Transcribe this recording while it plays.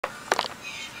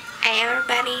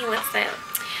everybody, what's up?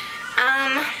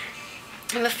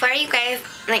 Before you guys,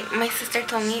 like my sister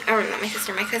told me, or not my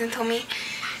sister, my cousin told me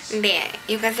that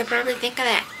you guys are probably thinking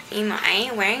that, you know, I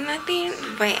ain't wearing nothing,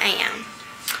 but I am.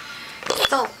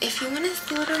 So if you want to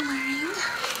see what I'm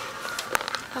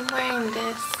wearing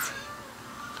this.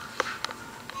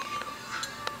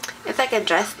 It's like a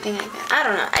dress thing, I guess. I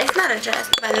don't know. It's not a dress,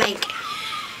 but like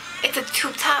it's a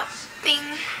tube top thing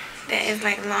that is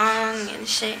like long and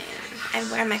shit. I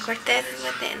wear my Cortezes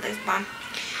with it. It looks bomb.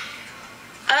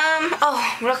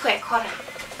 Oh, real quick, hold on.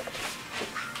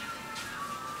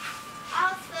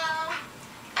 Also,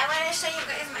 I want to show you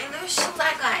guys my new shoes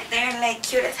I got. They're like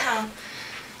cute as hell.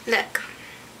 Look,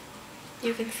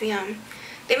 you can see them.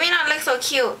 They may not look so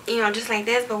cute, you know, just like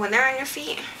this, but when they're on your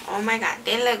feet, oh my god,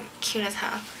 they look cute as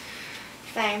hell.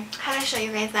 So, how do I show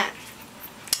you guys that?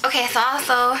 Okay, so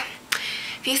also,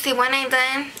 if you see when I'm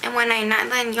done and when I'm not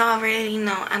done, y'all already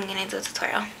know I'm gonna do a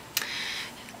tutorial.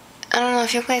 I don't know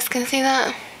if you guys can see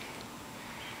that,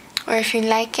 or if you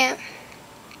like it.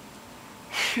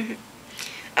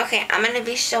 Okay, I'm gonna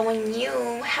be showing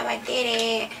you how I did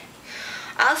it.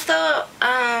 Also,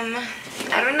 I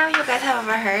don't know if you guys have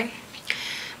ever heard,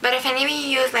 but if any of you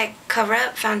use like cover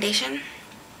up foundation,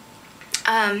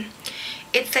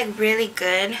 it's like really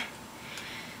good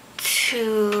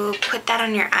to put that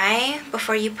on your eye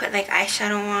before you put like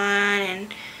eyeshadow on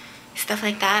and stuff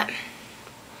like that,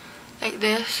 like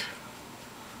this,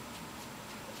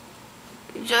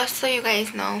 just so you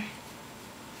guys know.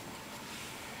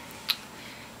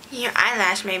 Your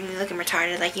eyelash may be looking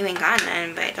retarded, like you ain't got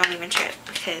none, but don't even trip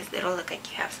because it'll look like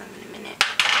you have some in a minute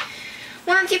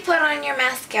once you put on your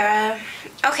mascara.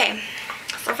 Okay,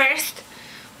 so first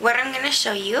what I'm gonna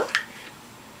show you.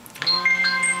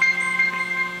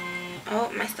 Oh,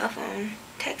 my cell phone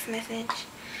text message.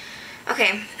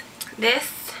 Okay,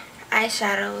 this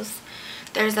eyeshadows,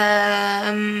 there's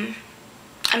a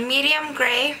medium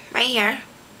gray right here,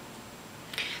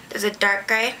 there's a dark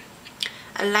gray,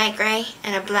 a light gray,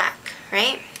 and a black,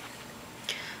 right?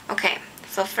 Okay,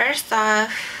 so first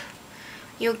off,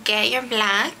 you get your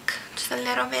black, just a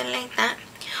little bit like that.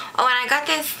 Oh, and I got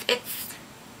this, it's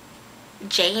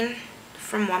Jane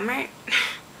from Walmart.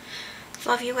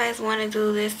 So if you guys want to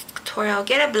do this tutorial,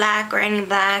 get a black or any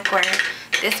black, or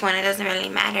this one, it doesn't really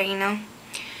matter, you know.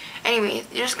 Anyways,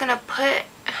 you're just gonna put,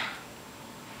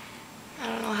 I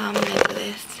don't know how I'm gonna do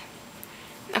this.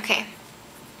 Okay,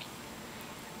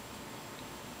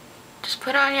 just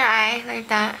put it on your eye like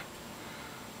that.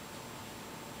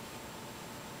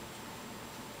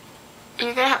 And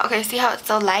you're gonna have, okay, see how it's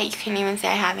so light, you can't even say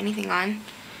I have anything on.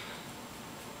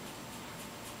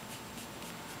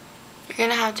 You're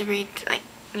gonna have to read, like,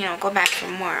 you know, go back for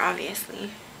more,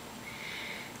 obviously,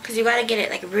 because you gotta get it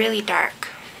like really dark.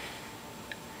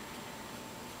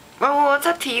 Well, it's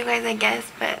up to you guys, I guess,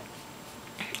 but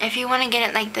if you want to get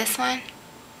it like this one,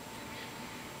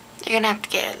 you're gonna have to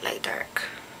get it like dark.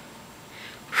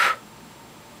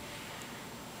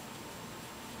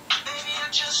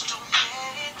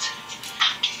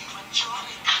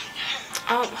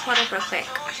 Oh, hold up real quick.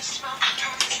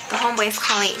 The homeboy's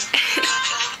calling.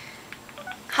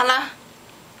 Hello?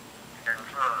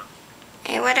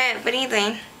 Hey, what up? What are you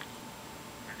doing?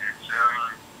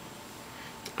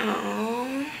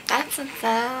 Oh, that's what's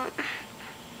up.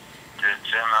 Just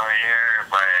chilling over here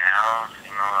by the house,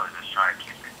 you know, just trying to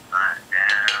keep it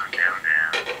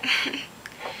down.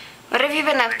 What have you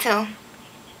been up to?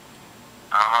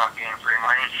 I'm getting free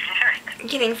money.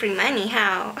 Getting free money?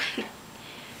 How? If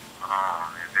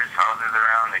there's houses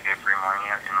around, they get free money,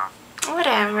 you know.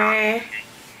 Whatever.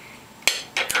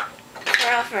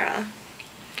 For real.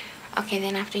 Okay,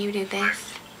 then after you do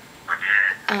this,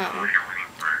 I'll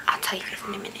tell you guys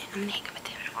in a minute. I'm gonna hang up with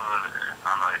them. I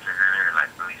don't know if you're like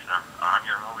released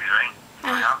 100 movies, right?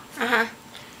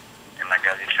 And like I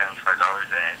did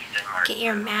 $75 at DJ Market. Get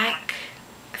your MAC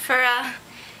for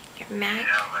your MAC,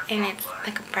 and it's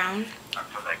like a brown. I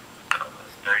feel like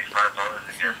 $35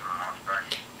 to get from the most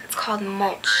part. It's called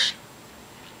Mulch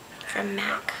from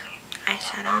MAC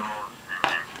eyeshadow.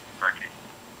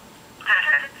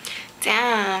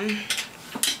 Damn. Hold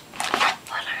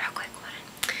on real quick.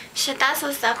 Shit, that's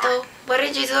what's up though. What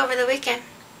did you do over the weekend?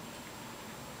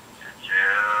 Just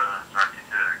chill, talking to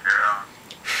the girl.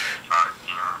 Talk,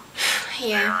 you know.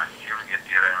 Yeah. She ever get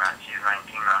together now. She's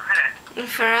 19 now.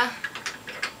 For real?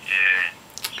 Yeah.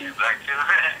 She's black too.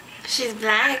 She's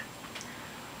black?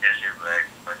 Yeah, she's black.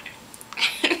 Fuck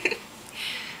it.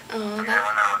 Oh, Yeah, when I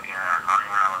was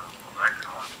black,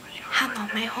 how about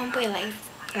my homeboy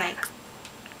like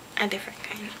a different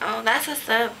kind? Oh, that's what's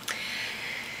up.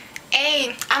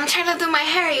 Hey, I'm trying to do my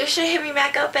hair. You should hit me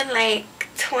back up in like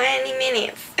 20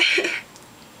 minutes.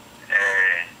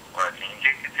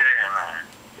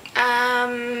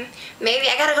 Maybe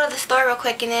I gotta go to the store real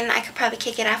quick and then I could probably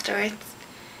kick it afterwards.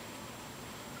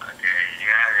 Okay, you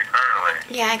gonna have your car or what?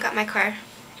 Yeah, I got my car.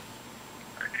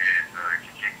 Okay, so you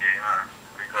can kick it,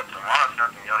 we go to the mall or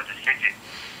something, you'll just kick it.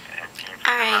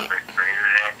 Alright.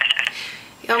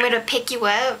 You want me to pick you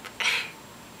up?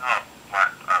 No,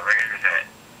 my Raiders hat.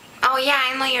 Oh yeah,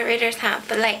 I know your Raiders hat,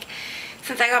 but like,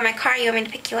 since I got my car, you want me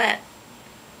to pick you up?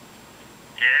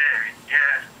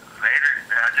 Yeah, later.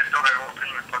 I just thought I'd open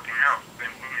the fucking house. Been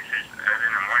moving since early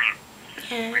in the morning.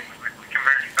 Yeah. We can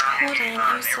barely find Hold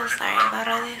on, I'm so sorry about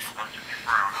all this.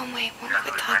 Oh wait, won't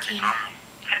quit talking.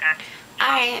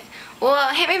 Alright,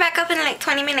 well, hit me back up in like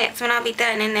 20 minutes when I'll be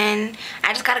done, and then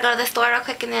I just gotta go to the store real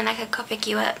quick, and then I could go pick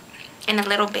you up in a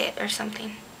little bit or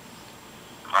something.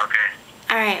 Okay.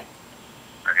 Alright.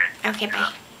 Okay. Okay,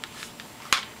 bye.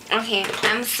 Okay,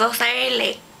 I'm so sorry,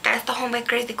 like, that's the homeboy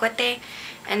Crazy Cuete,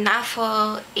 and that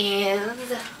fool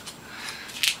is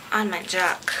on my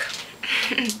jock.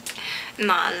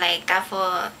 No, like, that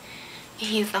fool,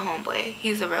 he's the homeboy.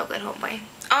 He's a real good homeboy.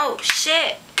 Oh,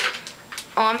 shit.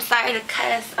 Oh, I'm sorry to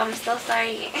cuss. I'm so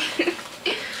sorry.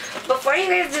 Before you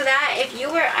guys do that, if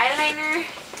you wear eyeliner,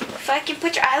 fucking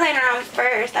put your eyeliner on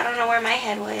first. I don't know where my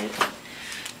head was.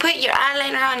 Put your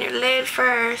eyeliner on your lid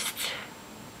first,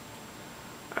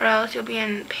 or else you'll be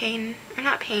in pain. Or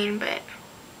not pain, but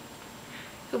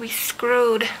you'll be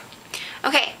screwed.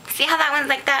 Okay, see how that one's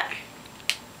like that?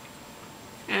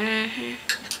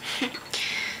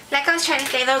 Like I was trying to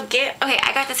say though, okay,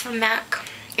 I got this from MAC.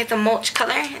 It's a mulch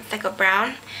color. It's like a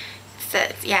brown. It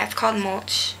says, yeah, it's called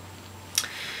mulch.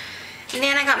 And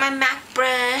then I got my MAC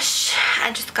brush.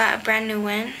 I just got a brand new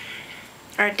one,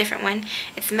 or a different one.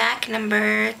 It's MAC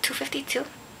number 252.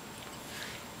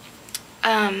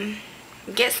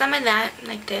 Get some of that,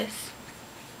 like this.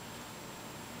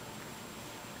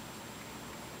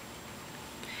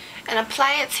 And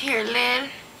apply it to your lid,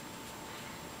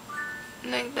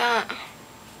 like that.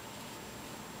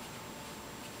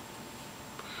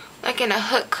 Like in a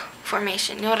hook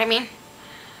formation, you know what I mean?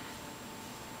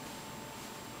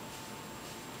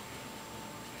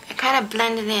 I kind of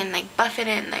blend it in, like buff it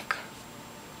in, like.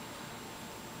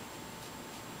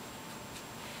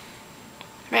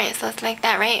 Right, so it's like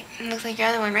that, right? It looks like your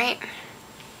other one, right?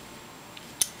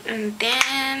 And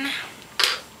then,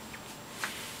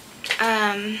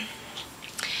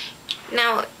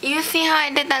 now, you see how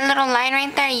I did that little line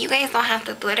right there? You guys don't have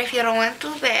to do it if you don't want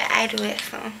to, but I do it,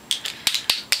 so.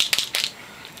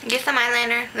 Get some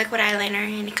eyeliner, liquid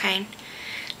eyeliner, any kind.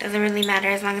 Doesn't really matter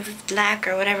as long as it's black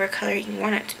or whatever color you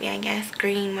want it to be, I guess.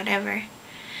 Green, whatever.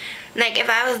 Like, if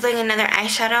I was doing another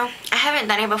eyeshadow, I haven't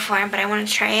done it before, but I want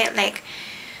to try it. Like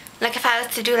if I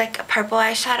was to do, like, a purple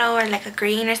eyeshadow or, like, a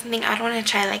green or something, I'd want to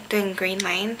try, like, doing green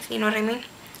lines. You know what I mean?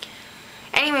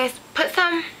 Anyways, put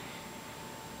some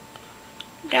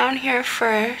down here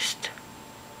first.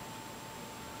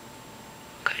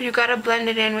 Because you got to blend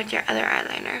it in with your other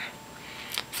eyeliner.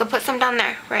 So put some down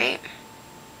there, right?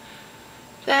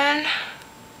 Then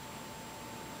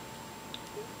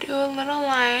do a little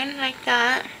line like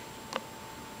that.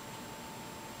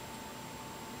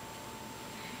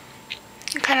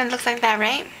 It kind of looks like that,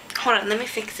 right? Hold on, let me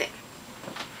fix it.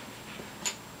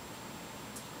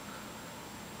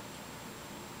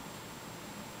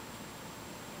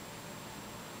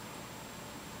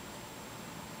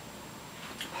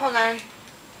 Hold on.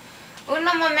 Un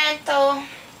momento.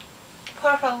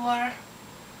 Por favor.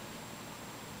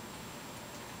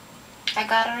 I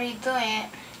gotta redo it.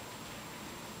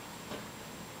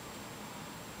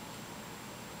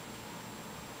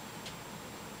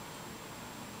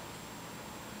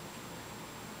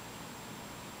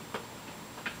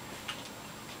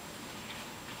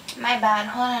 My bad.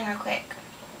 Hold on real quick.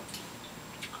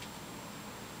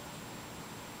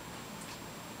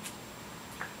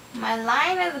 My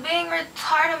line is being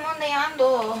retarded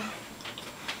mundeando.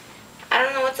 I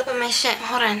don't know what's up with my shit.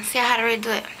 Hold on. See how to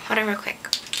redo it. Hold on real quick.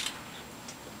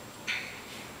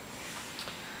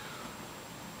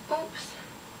 Oops.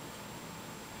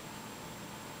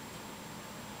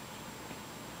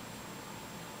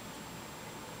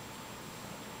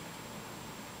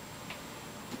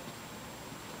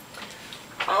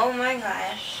 Oh my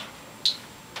gosh.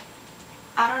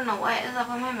 I don't know what is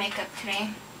up with my makeup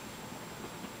today.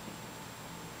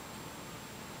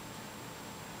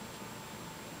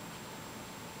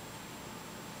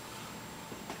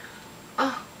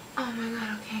 Oh my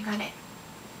god, okay, I got it.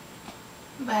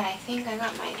 But I think I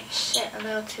got my shit a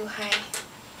little too high.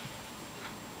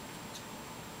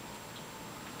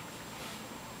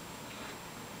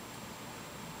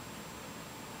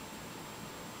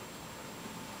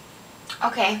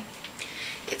 Okay,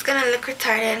 it's gonna look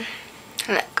retarded.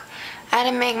 Look, I had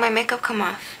to make my makeup come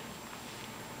off.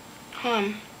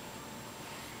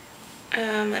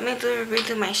 Let me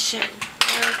redo my shit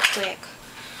real quick.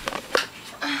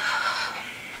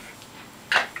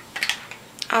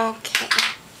 Okay.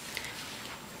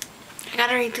 I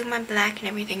gotta redo my black and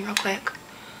everything real quick.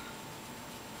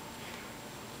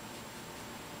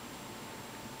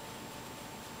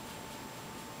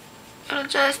 It'll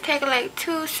just take like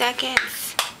 2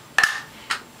 seconds.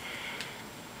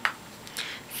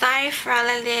 Sorry for all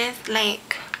of this.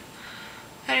 Like,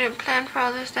 I didn't plan for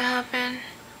all this to happen.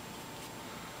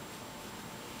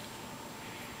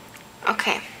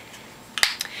 Okay.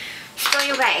 So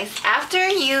you guys, after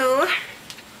you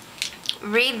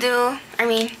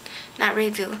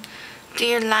do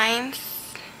your lines.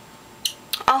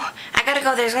 Oh, I gotta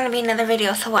go. There's gonna be another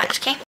video, so watch, okay?